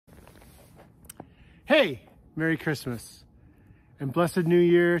Hey, Merry Christmas and Blessed New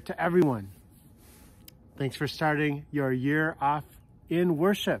Year to everyone. Thanks for starting your year off in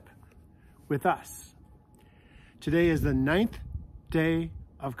worship with us. Today is the 9th day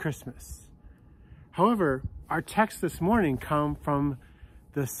of Christmas. However, our texts this morning come from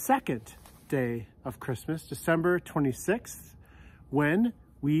the 2nd day of Christmas, December 26th, when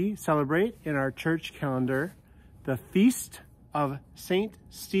we celebrate in our church calendar the Feast of Saint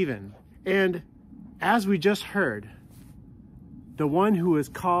Stephen. And as we just heard, the one who is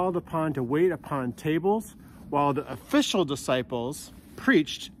called upon to wait upon tables while the official disciples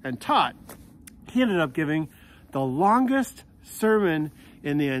preached and taught, he ended up giving the longest sermon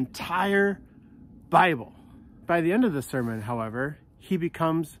in the entire Bible. By the end of the sermon, however, he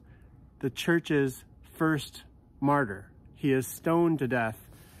becomes the church's first martyr. He is stoned to death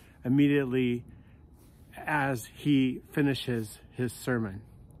immediately as he finishes his sermon.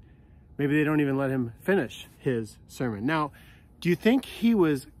 Maybe they don't even let him finish his sermon. Now, do you think he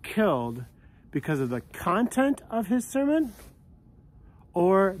was killed because of the content of his sermon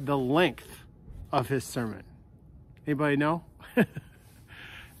or the length of his sermon? Anybody know?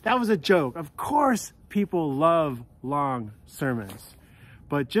 That was a joke. Of course, people love long sermons.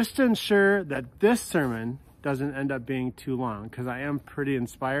 But just to ensure that this sermon doesn't end up being too long, because I am pretty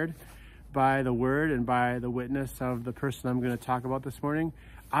inspired by the word and by the witness of the person I'm going to talk about this morning,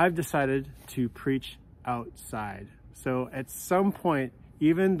 I've decided to preach outside. So at some point,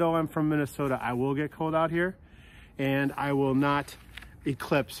 even though I'm from Minnesota, I will get cold out here, and I will not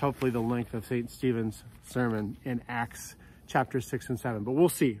eclipse, hopefully, the length of St. Stephen's sermon in Acts chapter 6 and 7, but we'll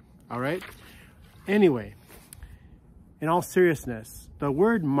see, all right? Anyway, in all seriousness, the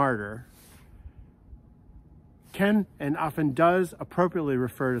word martyr can and often does appropriately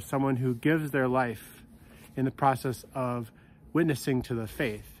refer to someone who gives their life in the process of witnessing to the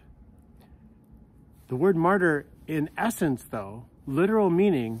faith. The word martyr, in essence, though, literal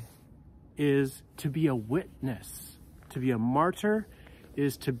meaning is to be a witness. To be a martyr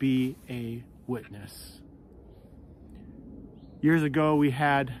is to be a witness. Years ago, we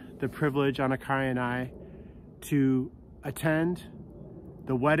had the privilege, Anakari and I, to attend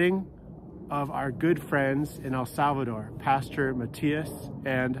the wedding of our good friends in El Salvador, Pastor Matias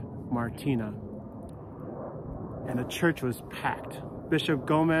and Martina. And the church was packed. Bishop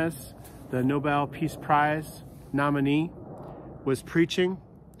Gomez, the Nobel Peace Prize nominee, was preaching.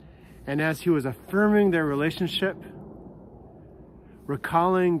 And as he was affirming their relationship,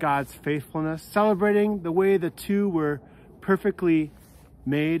 recalling God's faithfulness, celebrating the way the two were perfectly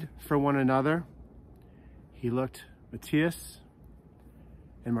made for one another, he looked Matias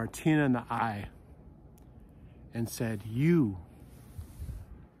and Martina in the eye and said, "You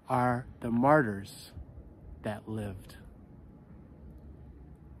are the martyrs that lived.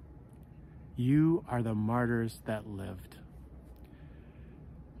 You are the martyrs that lived."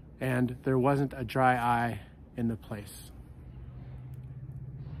 And there wasn't a dry eye in the place.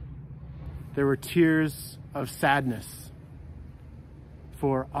 There were tears of sadness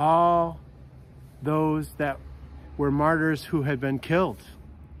for all those that were martyrs who had been killed.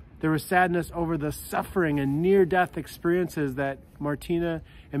 There was sadness over the suffering and near-death experiences that Martina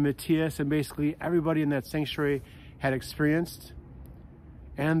and Matias and basically everybody in that sanctuary had experienced.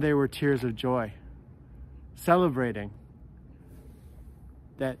 And there were tears of joy, celebrating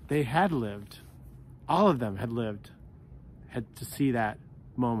that they had lived, all of them had lived, had to see that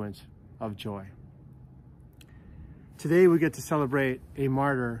moment of joy. Today we get to celebrate a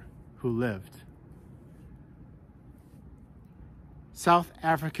martyr who lived. South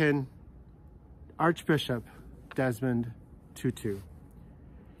African Archbishop Desmond Tutu.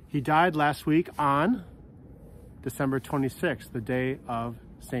 He died last week on December 26th, the day of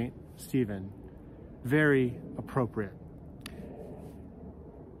St. Stephen. Very appropriate.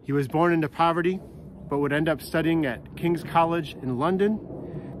 He was born into poverty, but would end up studying at King's College in London,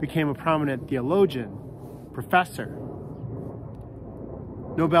 became a prominent theologian, professor,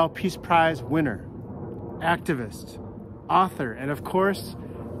 Nobel Peace Prize winner, activist, author, and of course,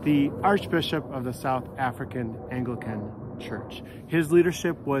 the Archbishop of the South African Anglican Church. His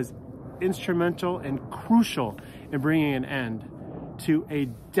leadership was instrumental and crucial in bringing an end to a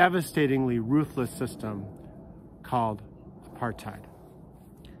devastatingly ruthless system called Apartheid.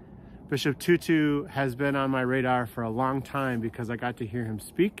 Bishop Tutu has been on my radar for a long time because I got to hear him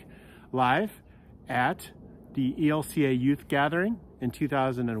speak live at the ELCA Youth Gathering in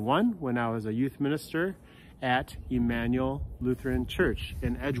 2001 when I was a youth minister at Emmanuel Lutheran Church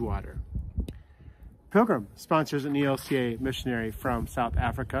in Edgewater. Pilgrim sponsors an ELCA missionary from South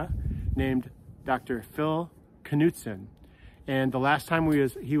Africa named Dr. Phil Knutson. And the last time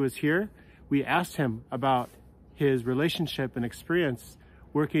he was here we asked him about his relationship and experience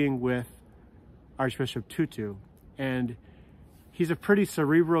working with Archbishop Tutu. And he's a pretty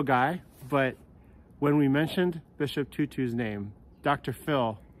cerebral guy, but when we mentioned Bishop Tutu's name, Dr.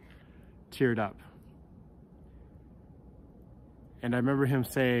 Phil teared up. And I remember him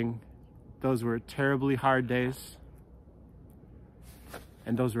saying, those were terribly hard days,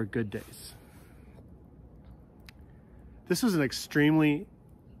 and those were good days. This was an extremely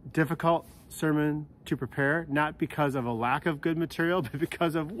difficult sermon to prepare, not because of a lack of good material, but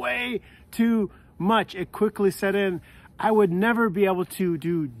because of way too much. It quickly set in. I would never be able to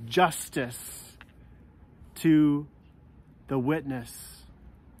do justice to the witness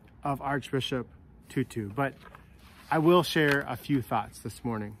of Archbishop Tutu, but I will share a few thoughts this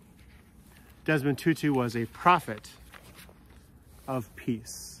morning. Desmond Tutu was a prophet of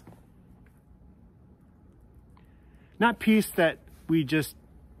peace. Not peace that we just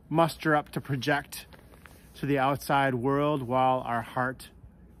muster up to project to the outside world while our heart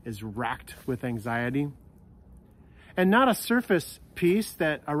is racked with anxiety. And not a surface peace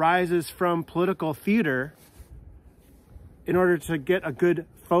that arises from political theater in order to get a good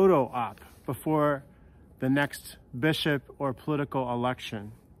photo op before the next bishop or political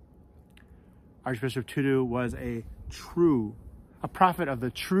election. Archbishop Tutu was a prophet of the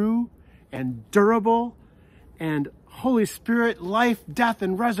true and durable and Holy Spirit, life, death,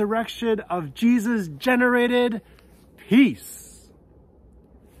 and resurrection of Jesus generated peace.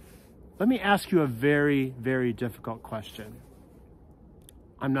 Let me ask you a very, very difficult question.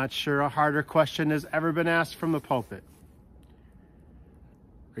 I'm not sure a harder question has ever been asked from the pulpit.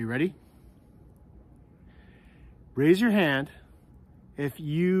 Are you ready? Raise your hand if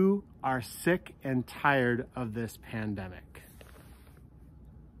you are sick and tired of this pandemic.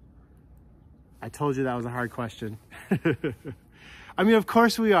 I told you that was a hard question. I mean, of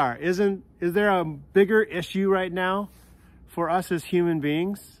course we are. Is there a bigger issue right now for us as human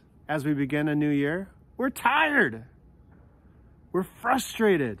beings as we begin a new year? We're tired. We're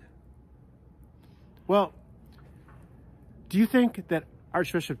frustrated. Well, do you think that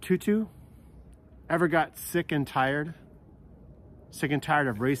Archbishop Tutu ever got sick and tired? Sick and tired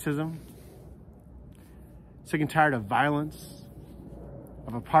of racism? Sick and tired of violence?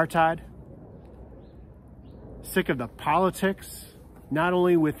 Of apartheid? Sick of the politics, not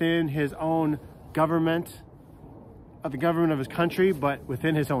only within his own government, of the government of his country, but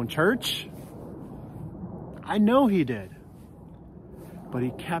within his own church? I know he did. But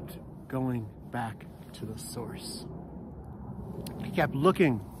he kept going back to the source. He kept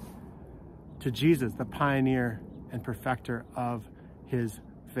looking to Jesus, the pioneer and perfecter of his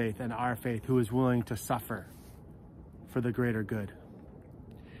faith and our faith, who is willing to suffer for the greater good.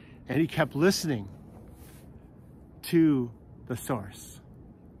 And he kept listening to the source,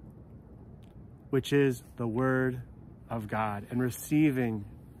 which is the Word of God, and receiving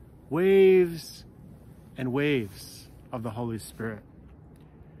waves and waves of the Holy Spirit.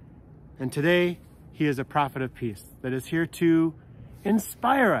 And today, he is a prophet of peace that is here to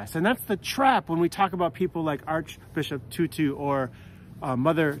inspire us. And that's the trap when we talk about people like Archbishop Tutu or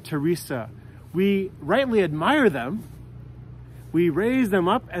Mother Teresa. We rightly admire them. We raise them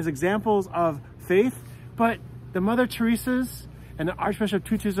up as examples of faith, but the Mother Teresas and the Archbishop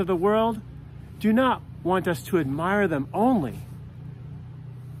Tutus of the world do not want us to admire them only.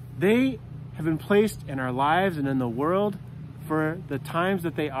 They have been placed in our lives and in the world for the times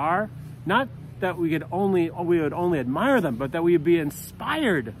that they are, not that we would only admire them, but that we would be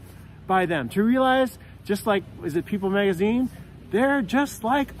inspired by them. To realize, just like, is it People magazine? They're just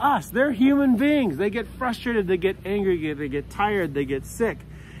like us. They're human beings. They get frustrated, they get angry, they get tired, they get sick.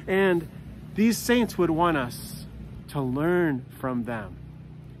 And these saints would want us to learn from them.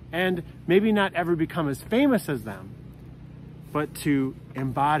 And maybe not ever become as famous as them, but to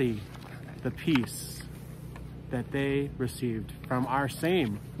embody the peace that they received from our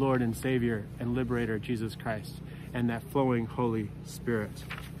same Lord and Savior and Liberator, Jesus Christ, and that flowing Holy Spirit.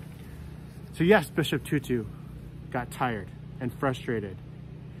 So yes, Bishop Tutu got tired and frustrated.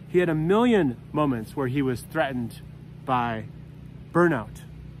 He had a million moments where he was threatened by burnout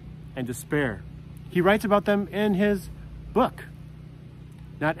and despair. He writes about them in his book.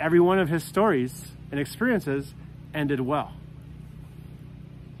 Not every one of his stories and experiences ended well.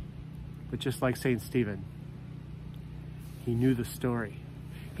 But just like St. Stephen, he knew the story.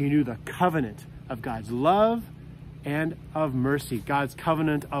 He knew the covenant of God's love and of mercy, God's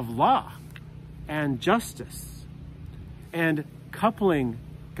covenant of law and justice, and coupling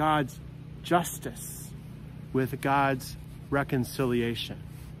God's justice with God's reconciliation.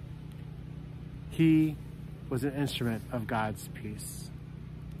 He was an instrument of God's peace.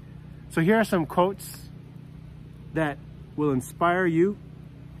 So here are some quotes that will inspire you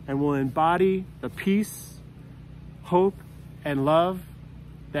and will embody the peace, hope, and love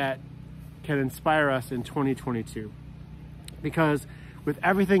that can inspire us in 2022. Because with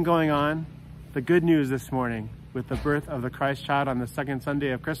everything going on, the good news this morning, with the birth of the Christ child on the second Sunday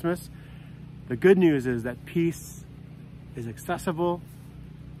of Christmas, the good news is that peace is accessible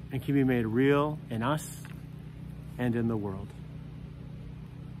and can be made real in us and in the world.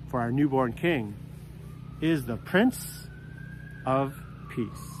 For our newborn King is the Prince of Peace.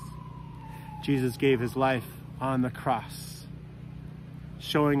 Jesus gave his life on the cross,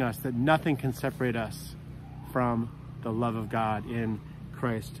 showing us that nothing can separate us from the love of God in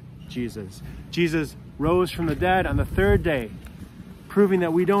Christ Jesus. Jesus rose from the dead on the third day, proving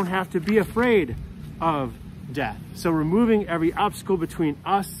that we don't have to be afraid of death. So removing every obstacle between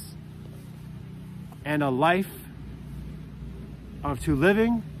us and a life to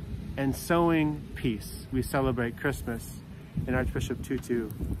living and sowing peace. We celebrate Christmas in Archbishop Tutu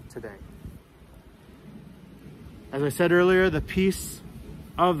today. As I said earlier, the peace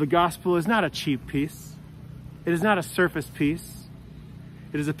of the gospel is not a cheap peace. It is not a surface peace.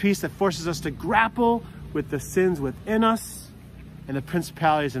 It is a peace that forces us to grapple with the sins within us and the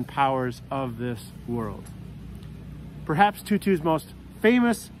principalities and powers of this world. Perhaps Tutu's most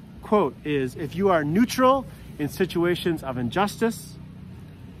famous quote is, "If you are neutral in situations of injustice,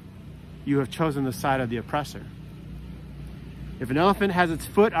 you have chosen the side of the oppressor." If an elephant has its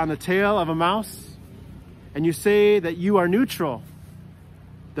foot on the tail of a mouse and you say that you are neutral,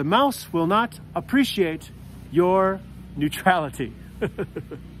 the mouse will not appreciate your neutrality.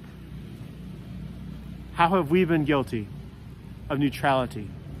 How have we been guilty of neutrality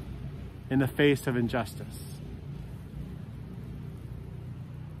in the face of injustice?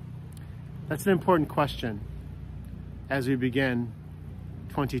 That's an important question as we begin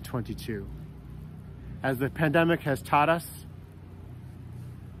 2022. As the pandemic has taught us,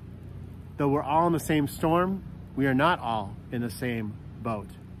 though we're all in the same storm, we are not all in the same boat.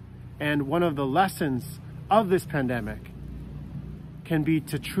 And one of the lessons of this pandemic can be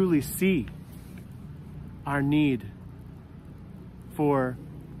to truly see our need for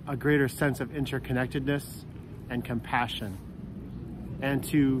a greater sense of interconnectedness and compassion, and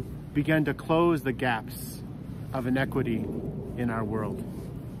to begin to close the gaps of inequity in our world.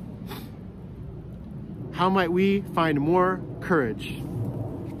 How might we find more courage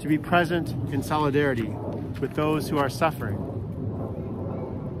to be present in solidarity with those who are suffering?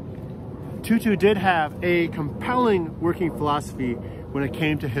 Tutu did have a compelling working philosophy when it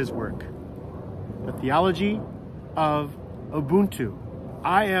came to his work. The theology of Ubuntu.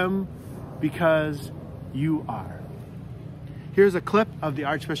 I am because you are. Here's a clip of the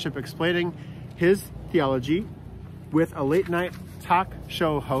Archbishop explaining his theology with a late night talk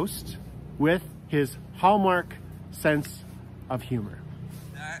show host with his hallmark sense of humor.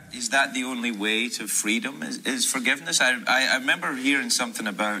 Is that the only way to freedom, is forgiveness? I remember hearing something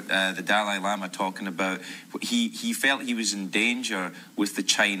about the Dalai Lama talking about he felt he was in danger with the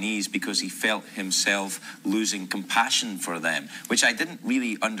Chinese because he felt himself losing compassion for them, which I didn't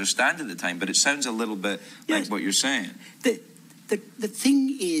really understand at the time, but it sounds a little bit like what you're saying. The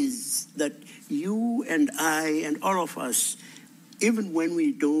thing is that you and I and all of us, even when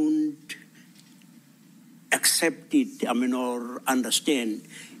we don't accept it, or understand,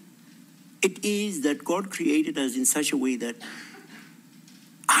 it is that God created us in such a way that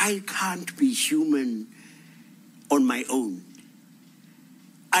I can't be human on my own.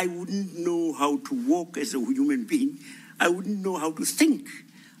 I wouldn't know how to walk as a human being. I wouldn't know how to think.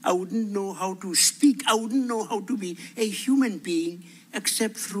 I wouldn't know how to speak. I wouldn't know how to be a human being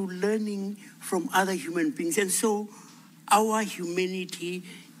except through learning from other human beings. And so our humanity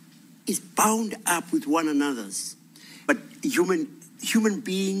is bound up with one another's. But human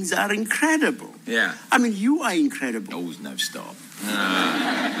beings are incredible. Yeah. I mean, you are incredible. Oh, no, stop.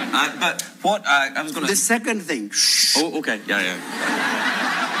 But what I was going to... The second thing. Shh. Oh, okay. Yeah.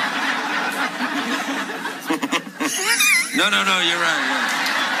 No, you're right.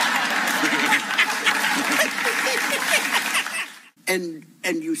 Yeah.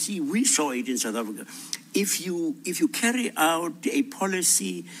 And you see, we saw it in South Africa. If you carry out a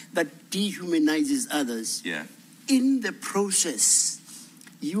policy that dehumanizes others, yeah, in the process,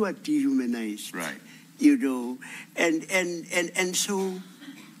 you are dehumanized. Right. And so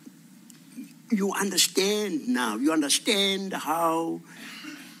you understand now. You understand how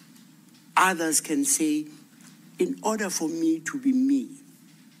others can say, in order for me to be me,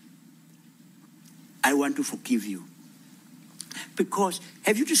 I want to forgive you. Because,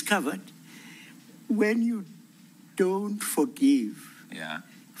 have you discovered, when you don't forgive, yeah,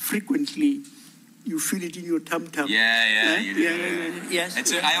 frequently you feel it in your tum-tum. Yeah, you do. Yes.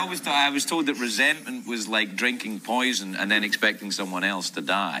 I always thought, I was told that resentment was like drinking poison and then expecting someone else to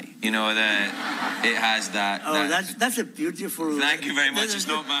die. You know, that it has that. Oh, that's a beautiful... Thank you very much. It's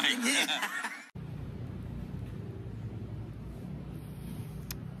not mine.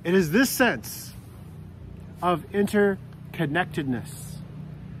 It is this sense of interconnectedness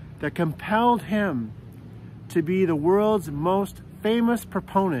that compelled him to be the world's most famous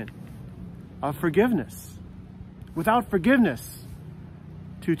proponent of forgiveness. Without forgiveness,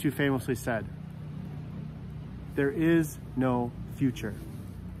 Tutu famously said, there is no future.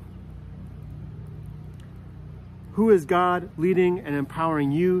 Who is God leading and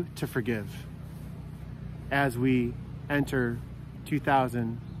empowering you to forgive as we enter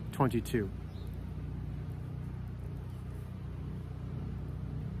 2022?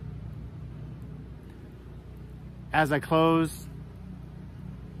 As I close,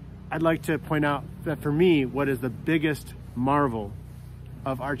 I'd like to point out that for me, what is the biggest marvel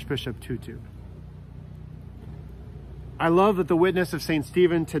of Archbishop Tutu? I love that the witness of St.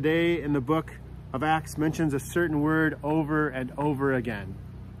 Stephen today in the book of Acts mentions a certain word over and over again.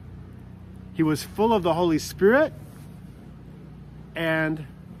 He was full of the Holy Spirit and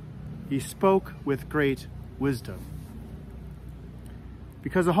he spoke with great wisdom.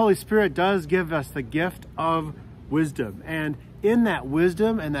 Because the Holy Spirit does give us the gift of wisdom, and in that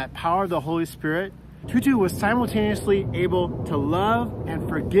wisdom and that power of the Holy Spirit, Tutu was simultaneously able to love and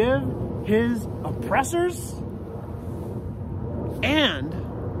forgive his oppressors and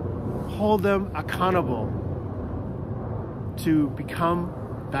hold them accountable to become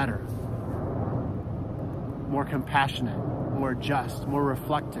better, more compassionate, more just, more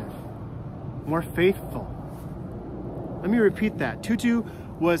reflective, more faithful. Let me repeat that. Tutu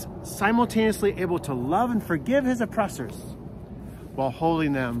was simultaneously able to love and forgive his oppressors while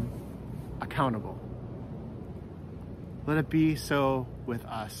holding them accountable. Let it be so with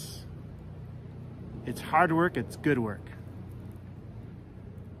us. It's hard work, it's good work.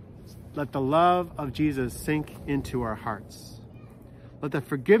 Let the love of Jesus sink into our hearts. Let the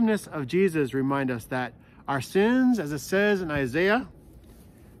forgiveness of Jesus remind us that our sins, as it says in Isaiah,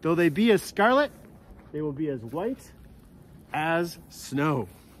 though they be as scarlet, they will be as white as snow.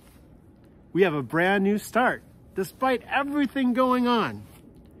 We have a brand new start, despite everything going on.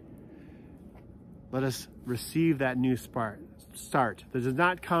 Let us receive that new start that does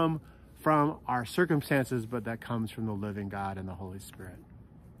not come from our circumstances, but that comes from the living God and the Holy Spirit.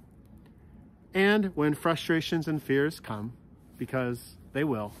 And when frustrations and fears come, because they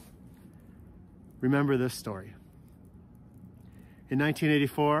will, remember this story. In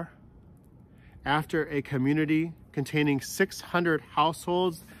 1984, after a community containing 600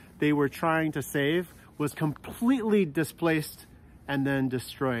 households they were trying to save was completely displaced and then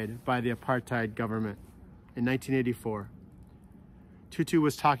destroyed by the Apartheid government in 1984. Tutu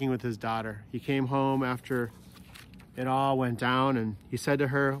was talking with his daughter. He came home after it all went down and he said to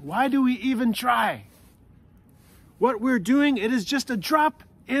her, "Why do we even try? What we're doing, it is just a drop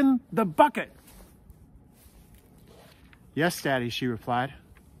in the bucket." "Yes, Daddy," she replied.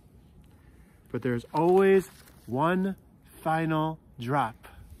 "But there's always one final drop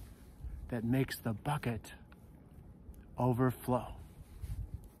that makes the bucket overflow."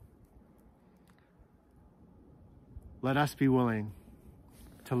 Let us be willing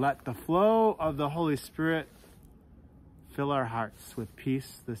to let the flow of the Holy Spirit fill our hearts with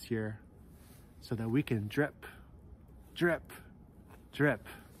peace this year so that we can drip, drip, drip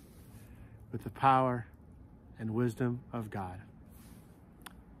with the power and wisdom of God.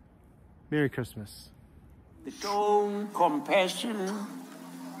 Merry Christmas. Show compassion,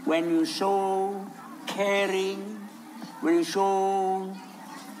 when you show caring, when you show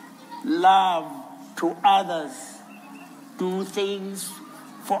love to others, do things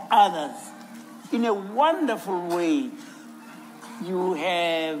for others in a wonderful way, you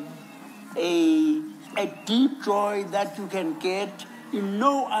have a deep joy that you can get in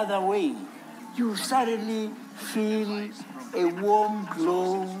no other way. You suddenly feel a warm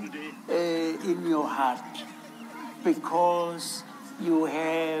glow in your heart because you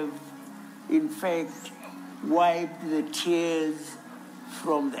have, in fact, wiped the tears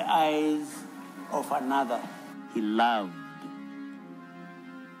from the eyes of another. He loved.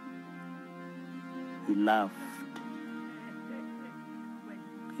 He laughed.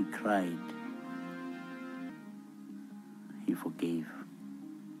 He cried. He forgave.